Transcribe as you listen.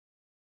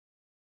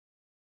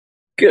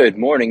Good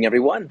morning,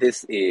 everyone.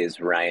 This is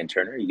Ryan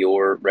Turner,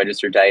 your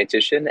registered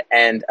dietitian,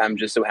 and I'm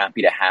just so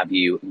happy to have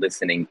you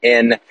listening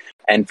in.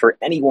 And for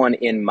anyone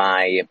in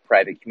my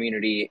private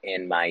community,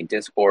 in my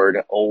Discord,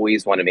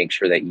 always want to make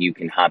sure that you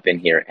can hop in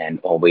here and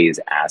always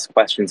ask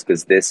questions,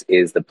 because this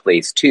is the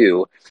place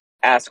to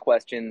ask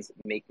questions,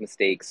 make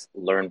mistakes,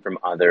 learn from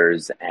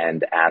others,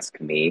 and ask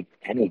me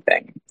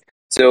anything.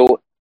 So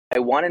I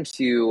wanted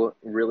to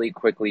really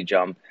quickly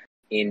jump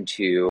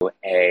into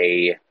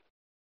a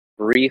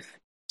brief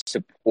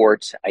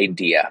support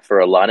idea for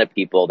a lot of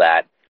people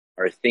that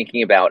are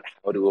thinking about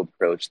how to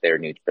approach their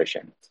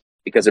nutrition.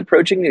 Because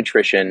approaching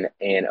nutrition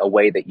in a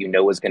way that you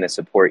know is going to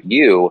support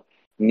you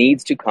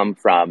needs to come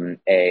from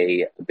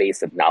a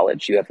base of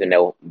knowledge. You have to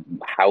know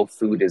how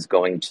food is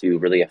going to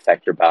really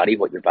affect your body,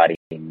 what your body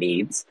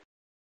needs.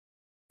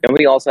 And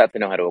we also have to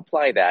know how to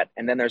apply that.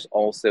 And then there's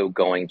also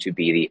going to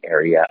be the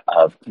area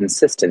of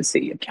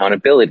consistency,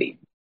 accountability.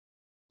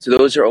 So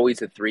those are always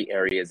the three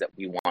areas that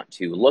we want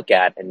to look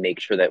at and make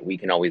sure that we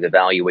can always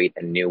evaluate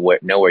and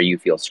know where you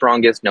feel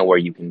strongest, know where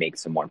you can make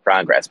some more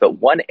progress. But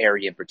one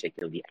area in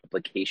particular, the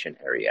application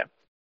area,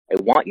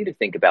 I want you to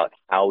think about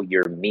how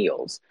your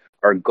meals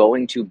are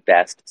going to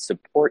best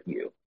support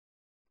you.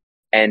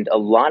 And a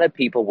lot of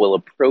people will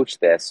approach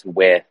this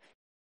with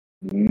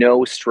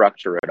no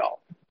structure at all.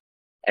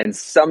 And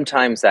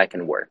sometimes that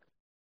can work.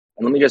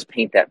 And let me just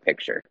paint that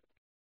picture.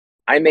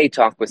 I may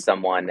talk with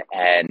someone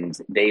and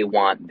they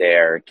want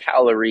their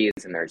calories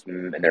and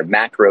their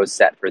macros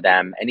set for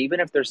them. And even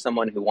if there's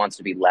someone who wants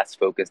to be less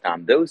focused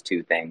on those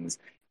two things,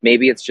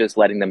 maybe it's just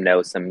letting them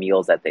know some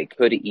meals that they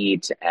could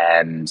eat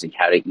and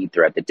how to eat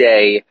throughout the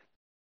day.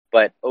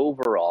 But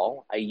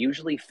overall, I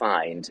usually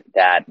find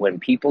that when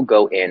people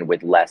go in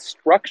with less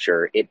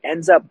structure, it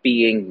ends up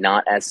being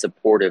not as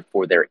supportive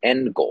for their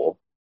end goal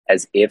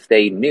as if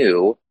they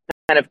knew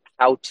kind of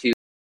how to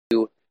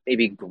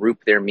maybe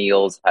group their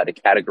meals, how to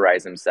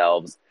categorize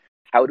themselves,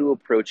 how to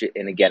approach it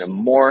in, again, a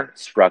more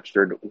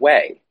structured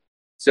way.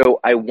 So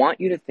I want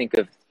you to think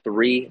of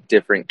three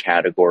different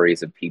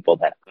categories of people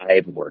that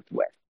I've worked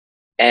with.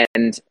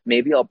 And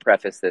maybe I'll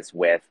preface this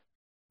with,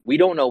 we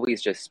don't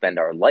always just spend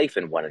our life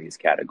in one of these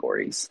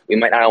categories. We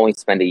might not only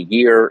spend a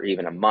year or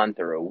even a month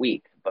or a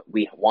week, but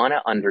we want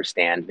to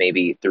understand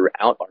maybe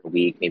throughout our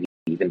week, maybe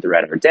even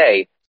throughout our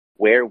day,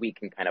 where we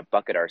can kind of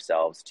bucket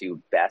ourselves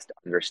to best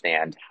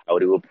understand how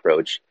to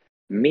approach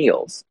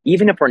meals.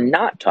 Even if we're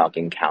not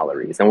talking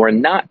calories and we're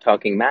not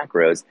talking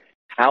macros,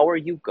 how are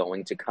you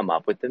going to come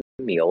up with the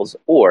meals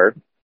or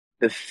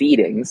the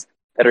feedings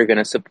that are going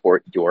to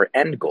support your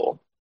end goal?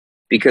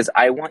 Because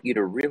I want you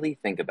to really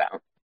think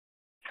about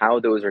how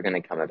those are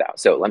going to come about.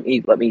 So let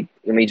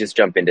me just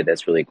jump into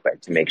this really quick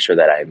to make sure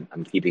that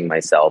I'm keeping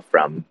myself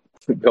from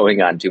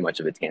going on too much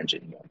of a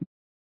tangent here.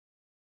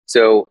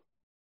 So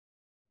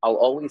I'll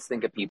always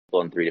think of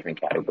people in three different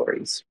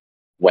categories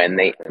when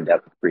they end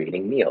up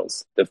creating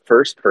meals. The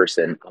first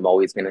person I'm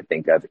always going to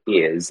think of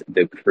is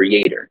the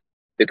creator.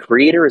 The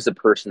creator is a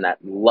person that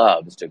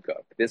loves to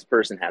cook. This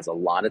person has a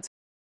lot of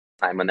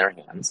time on their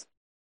hands.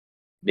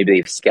 Maybe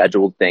they've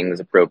scheduled things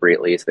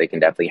appropriately so they can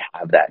definitely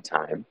have that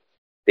time.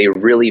 They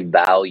really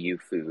value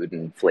food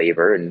and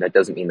flavor, and that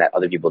doesn't mean that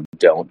other people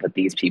don't, but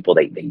these people,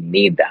 they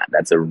need that.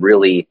 That's a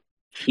really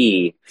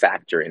key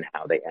factor in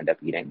how they end up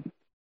eating.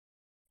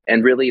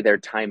 And really, their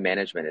time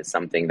management is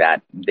something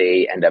that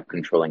they end up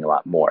controlling a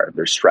lot more.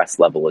 Their stress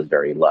level is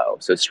very low.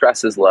 So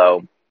stress is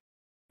low.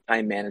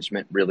 Time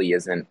management really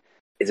isn't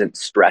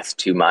stressed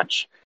too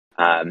much.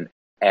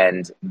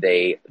 And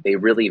they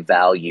really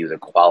value the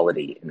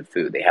quality in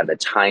food. They have the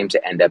time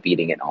to end up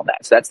eating it and all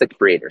that. So that's the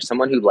creator.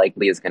 Someone who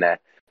likely is going to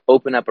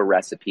open up a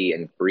recipe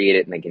and create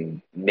it, and they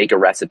can make a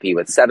recipe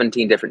with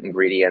 17 different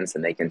ingredients,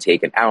 and they can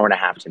take an hour and a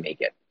half to make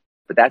it.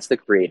 But that's the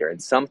creator.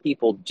 And some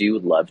people do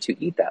love to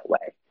eat that way,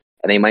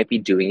 and they might be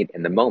doing it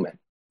in the moment.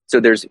 So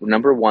there's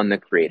number one, the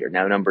creator.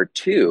 Now, number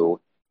two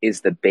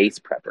is the base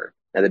prepper.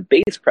 Now, the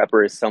base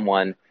prepper is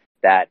someone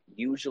that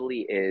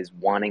usually is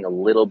wanting a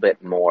little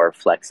bit more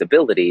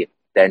flexibility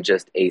than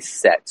just a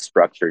set,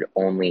 structured,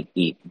 only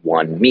eat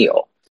one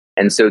meal.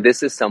 And so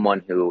this is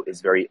someone who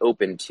is very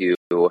open to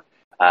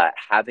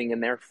having in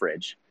their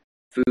fridge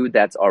food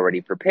that's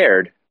already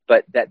prepared,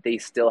 but that they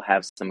still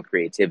have some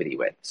creativity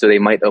with. So they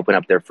might open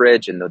up their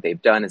fridge, and what they've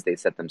done is they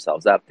set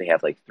themselves up. They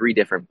have like 3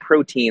 different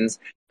proteins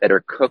that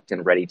are cooked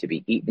and ready to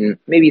be eaten,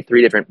 maybe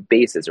 3 different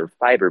bases or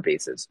fiber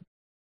bases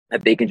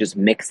that they can just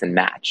mix and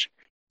match.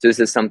 So this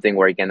is something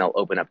where, again, they'll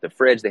open up the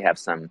fridge. They have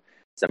some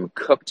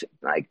cooked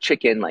like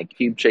chicken, like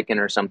cube chicken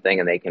or something,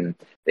 and they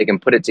can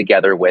put it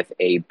together with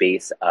a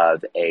base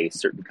of a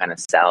certain kind of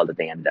salad that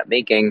they ended up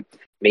making.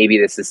 Maybe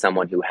this is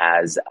someone who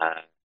has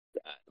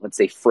let's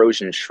say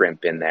frozen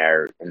shrimp in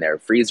their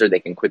freezer. They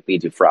can quickly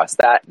defrost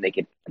that, and they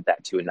can add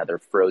that to another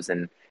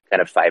frozen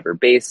kind of fiber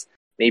base.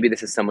 Maybe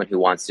this is someone who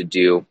wants to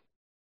do,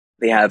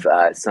 they have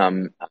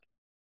some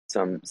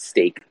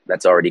steak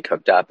that's already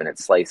cooked up and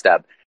it's sliced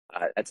up.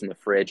 That's in the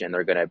fridge, and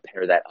they're going to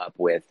pair that up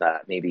with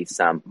maybe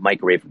some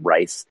microwave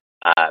rice,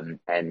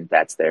 and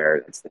that's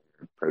their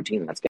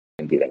protein. That's going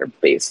to be their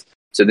base.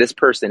 So this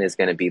person is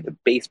going to be the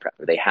base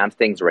prepper. They have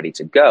things ready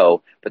to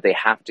go, but they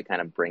have to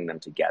kind of bring them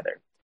together.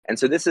 And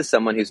so this is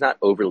someone who's not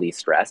overly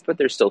stressed, but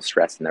there's still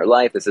stress in their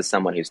life. This is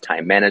someone whose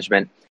time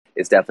management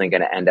is definitely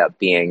going to end up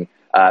being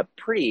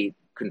pretty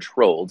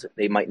controlled.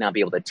 They might not be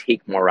able to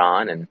take more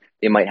on, and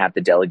they might have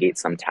to delegate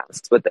some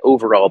tasks, but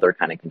overall they're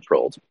kind of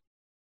controlled.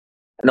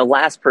 And the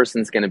last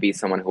person is going to be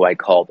someone who I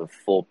call the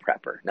full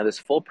prepper. Now, this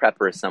full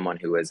prepper is someone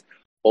who is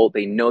old.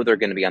 They know they're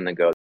going to be on the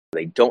go.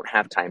 They don't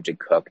have time to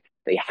cook.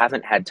 They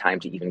haven't had time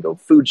to even go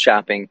food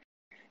shopping.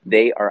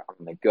 They are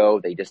on the go.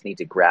 They just need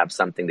to grab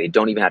something. They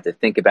don't even have to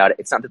think about it.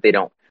 It's not that they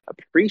don't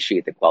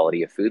appreciate the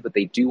quality of food, but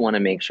they do want to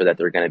make sure that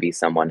they're going to be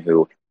someone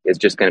who is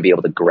just going to be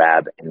able to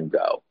grab and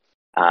go.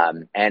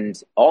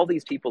 And all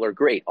these people are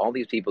great. All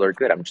these people are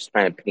good. I'm just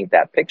trying to paint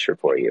that picture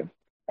for you.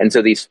 And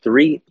so these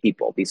three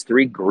people, these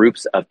three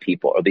groups of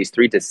people, or these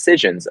three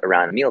decisions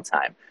around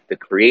mealtime, the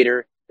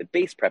creator, the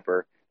base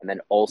prepper, and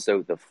then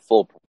also the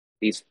full prepper.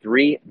 These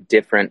three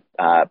different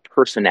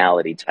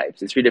personality types,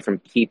 these three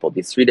different people,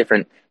 these three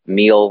different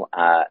meal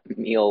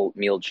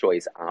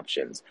choice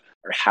options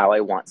are how I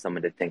want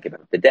someone to think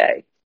about the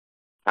day.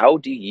 How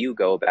do you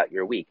go about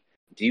your week?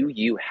 Do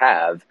you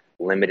have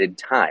limited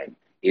time?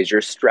 Is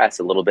your stress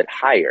a little bit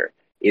higher?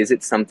 Is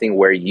it something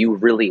where you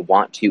really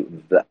want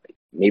to,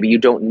 maybe you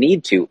don't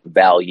need to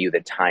value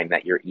the time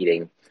that you're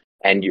eating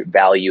and you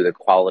value the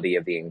quality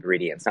of the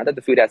ingredients? Not that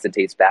the food has to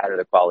taste bad or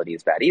the quality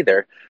is bad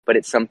either, but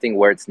it's something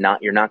where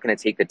you're not going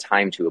to take the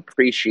time to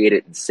appreciate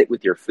it and sit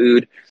with your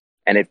food.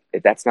 And if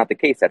that's not the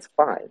case, that's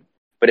fine.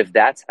 But if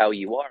that's how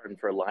you are, and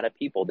for a lot of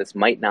people, this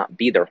might not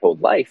be their whole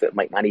life. It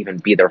might not even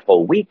be their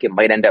whole week. It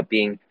might end up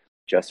being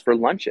just for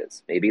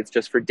lunches. Maybe it's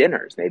just for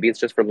dinners. Maybe it's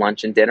just for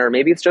lunch and dinner.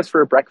 Maybe it's just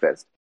for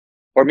breakfast.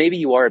 Or maybe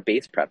you are a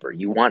base prepper.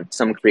 You want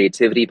some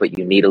creativity, but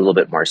you need a little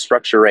bit more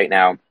structure right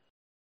now.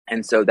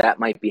 And so that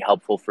might be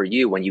helpful for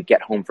you when you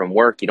get home from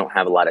work. You don't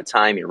have a lot of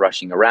time. You're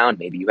rushing around.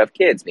 Maybe you have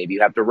kids. Maybe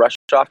you have to rush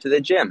off to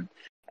the gym.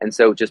 And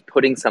so just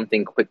putting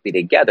something quickly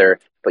together,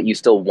 but you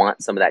still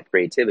want some of that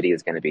creativity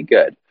is going to be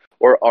good.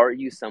 Or are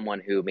you someone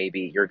who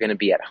maybe you're going to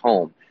be at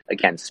home?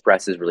 Again,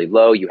 stress is really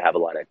low. You have a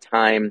lot of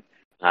time.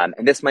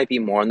 And this might be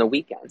more on the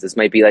weekends. This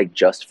might be like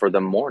just for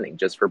the morning,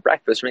 just for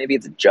breakfast, or maybe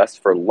it's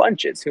just for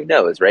lunches. Who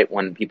knows, right?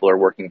 When people are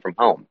working from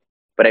home.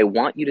 But I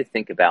want you to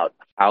think about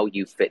how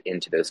you fit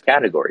into those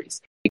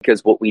categories.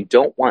 Because what we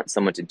don't want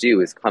someone to do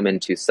is come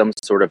into some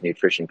sort of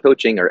nutrition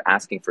coaching or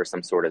asking for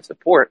some sort of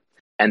support.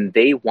 And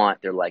they're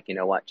like, you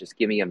know what, just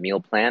give me a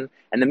meal plan.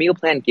 And the meal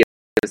plan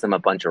gives them a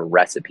bunch of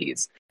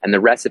recipes. And the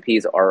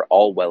recipes are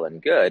all well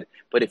and good.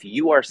 But if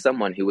you are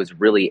someone who is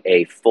really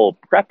a full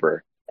prepper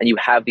and you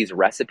have these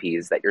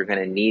recipes that you're going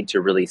to need to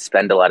really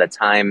spend a lot of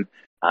time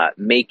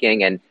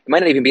making, and it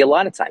might not even be a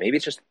lot of time. Maybe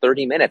it's just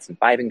 30 minutes and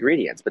 5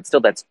 ingredients, but still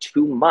that's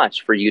too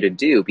much for you to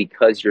do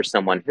because you're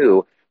someone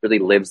who really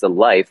lives the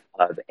life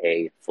of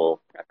a full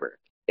prepper.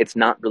 It's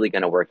not really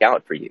going to work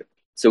out for you.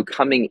 So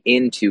coming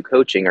into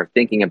coaching or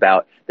thinking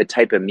about the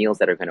type of meals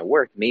that are going to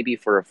work, maybe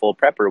for a full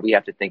prepper, we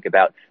have to think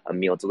about a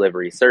meal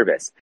delivery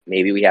service.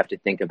 Maybe we have to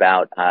think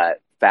about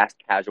fast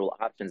casual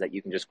options that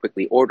you can just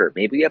quickly order.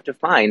 Maybe you have to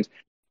find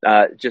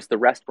just the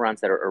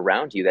restaurants that are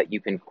around you that you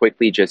can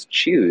quickly just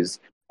choose.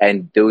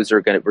 And those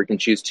are we can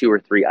choose 2 or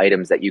 3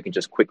 items that you can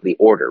just quickly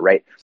order,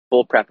 right?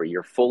 Full prepper,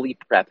 you're fully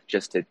prepped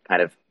just to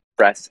kind of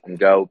press and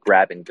go,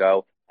 grab and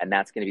go. And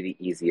that's going to be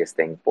the easiest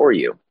thing for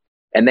you.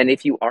 And then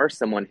if you are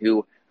someone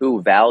who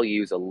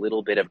values a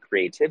little bit of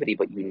creativity,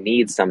 but you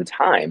need some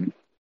time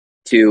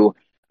to,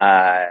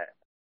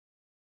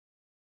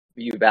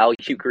 you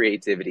value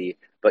creativity,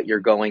 but you're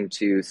going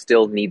to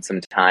still need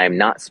some time,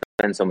 not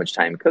spend so much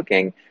time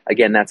cooking,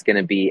 again, that's going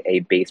to be a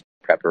base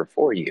prepper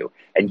for you.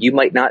 And you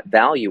might not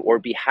value or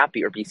be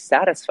happy or be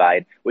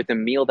satisfied with a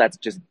meal that's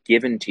just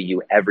given to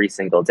you every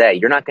single day.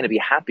 You're not going to be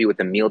happy with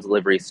a meal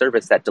delivery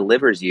service that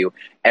delivers you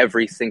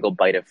every single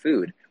bite of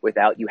food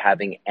without you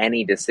having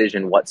any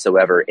decision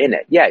whatsoever in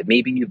it. Yeah,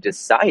 maybe you've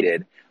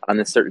decided on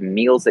the certain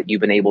meals that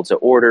you've been able to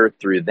order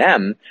through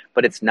them,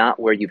 but it's not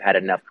where you've had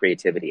enough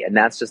creativity. And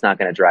that's just not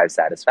going to drive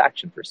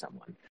satisfaction for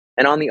someone.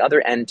 And on the other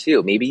end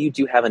too, maybe you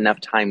do have enough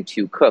time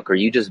to cook, or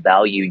you just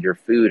value your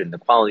food and the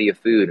quality of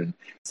food and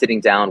sitting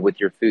down with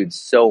your food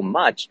so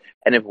much.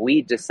 And if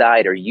we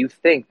decide, or you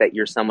think that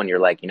you're someone, you're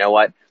like, you know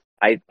what,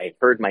 I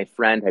heard my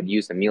friend had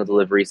used a meal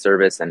delivery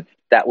service and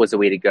that was the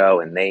way to go.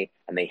 And they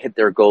hit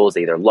their goals.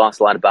 They either lost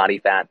a lot of body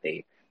fat,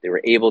 they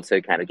were able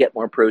to kind of get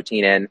more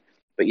protein in.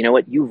 But you know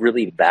what, you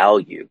really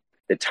value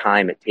the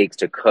time it takes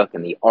to cook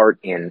and the art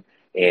in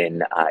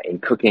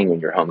cooking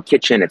in your home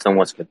kitchen. It's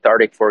almost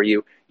cathartic for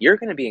you. You're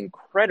going to be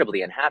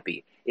incredibly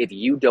unhappy if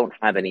you don't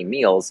have any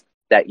meals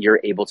that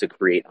you're able to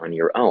create on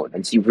your own.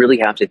 And so you really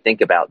have to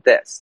think about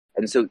this.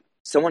 And so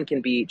someone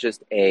can be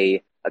just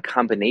a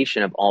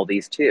combination of all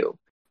these two.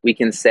 We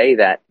can say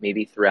that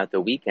maybe throughout the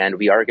weekend,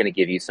 we are going to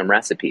give you some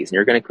recipes and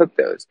you're going to cook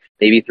those.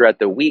 Maybe throughout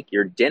the week,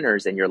 your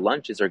dinners and your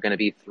lunches are going to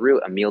be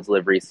through a meal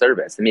delivery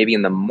service. And maybe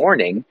in the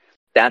morning,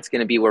 that's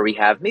going to be where we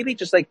have maybe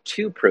just like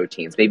 2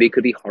 proteins. Maybe it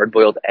could be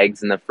hard-boiled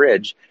eggs in the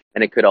fridge,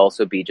 and it could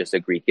also be just a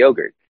Greek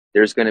yogurt.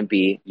 there's going to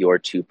be your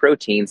two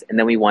proteins, and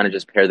then we want to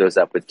just pair those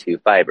up with two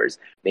fibers.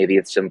 Maybe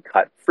it's some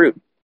cut fruit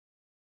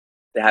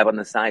to have on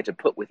the side to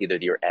put with either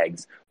your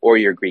eggs or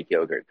your Greek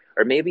yogurt.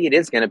 Or maybe it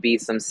is going to be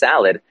some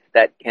salad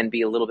that can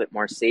be a little bit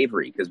more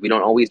savory, because we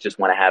don't always just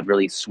want to have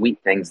really sweet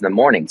things in the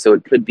morning. So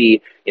it could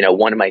be,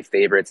 one of my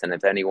favorites. And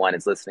if anyone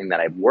is listening that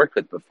I've worked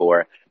with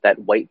before, that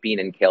white bean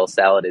and kale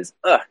salad is,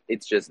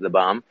 it's just the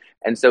bomb.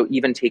 And so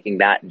even taking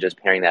that and just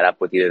pairing that up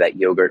with either that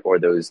yogurt or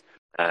those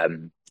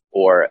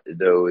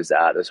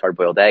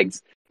hard-boiled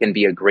eggs can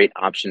be a great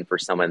option for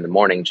someone in the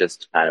morning,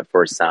 just kind of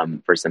for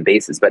some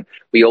basis. But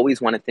we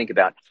always want to think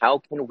about,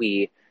 how can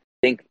we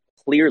think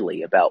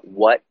clearly about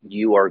what's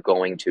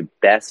going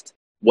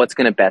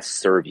to best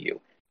serve you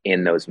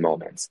in those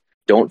moments.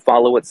 Don't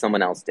follow what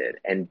someone else did,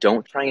 and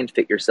don't try and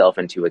fit yourself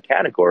into a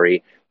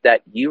category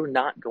that you're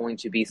not going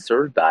to be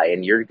served by,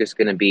 and you're just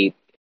going to be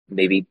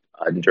maybe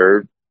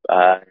under,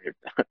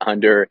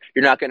 you're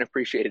not going to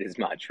appreciate it as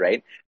much,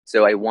 right?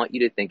 So I want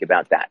you to think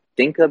about that.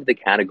 Think of the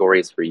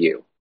categories for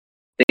you.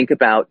 Think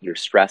about your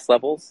stress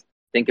levels.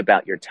 Think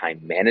about your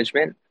time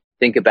management.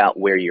 Think about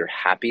where you're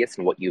happiest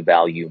and what you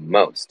value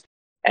most.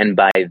 And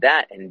by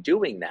that and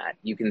doing that,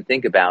 you can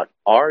think about,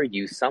 are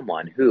you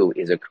someone who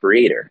is a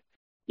creator?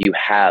 You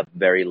have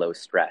very low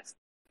stress.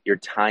 Your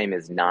time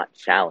is not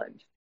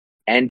challenged.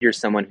 And you're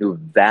someone who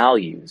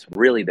values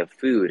really the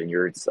food, and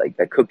it's like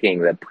the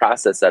cooking, the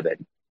process of it,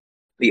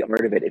 the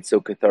art of it. It's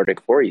so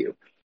cathartic for you.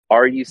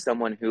 Are you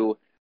someone who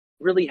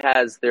really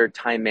has their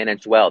time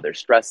managed well? Their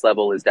stress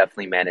level is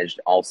definitely managed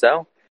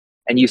also.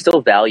 And you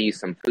still value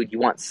some food. You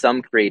want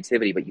some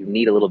creativity, but you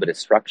need a little bit of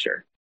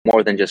structure,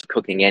 more than just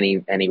cooking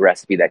any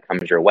recipe that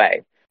comes your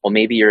way. Well,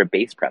 maybe you're a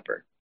base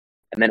prepper.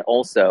 And then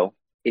also,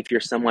 if you're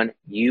someone,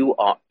 your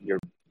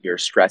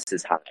stress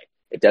is high.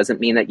 It doesn't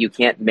mean that you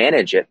can't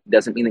manage it. It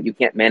doesn't mean that you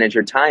can't manage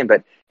your time,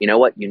 but you know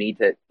what? You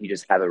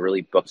just have a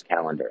really booked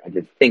calendar. And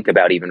to think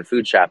about even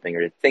food shopping,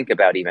 or to think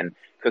about even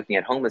cooking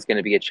at home, is going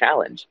to be a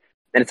challenge.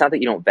 And it's not that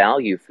you don't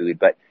value food,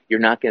 but you're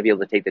not going to be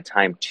able to take the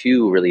time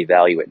to really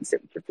value it and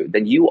sit with your food.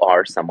 Then you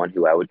are someone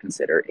who I would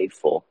consider a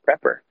full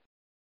prepper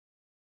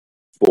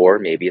for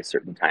maybe a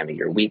certain time of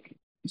your week,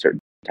 a certain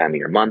time of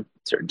your month,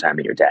 a certain time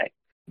of your day.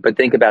 But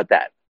think about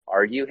that.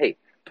 Are you? Hey,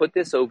 put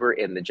this over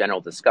in the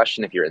general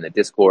discussion if you're in the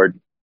Discord.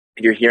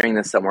 If you're hearing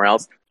this somewhere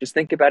else, just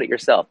think about it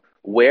yourself.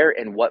 Where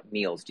and what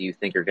meals do you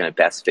think are going to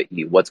best fit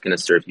you? What's going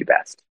to serve you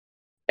best?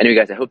 Anyway,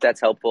 guys, I hope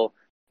that's helpful.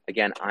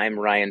 Again, I'm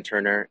Ryan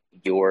Turner,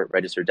 your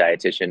registered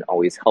dietitian,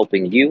 always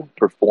helping you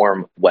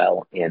perform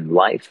well in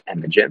life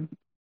and the gym.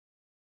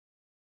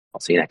 I'll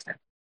see you next time.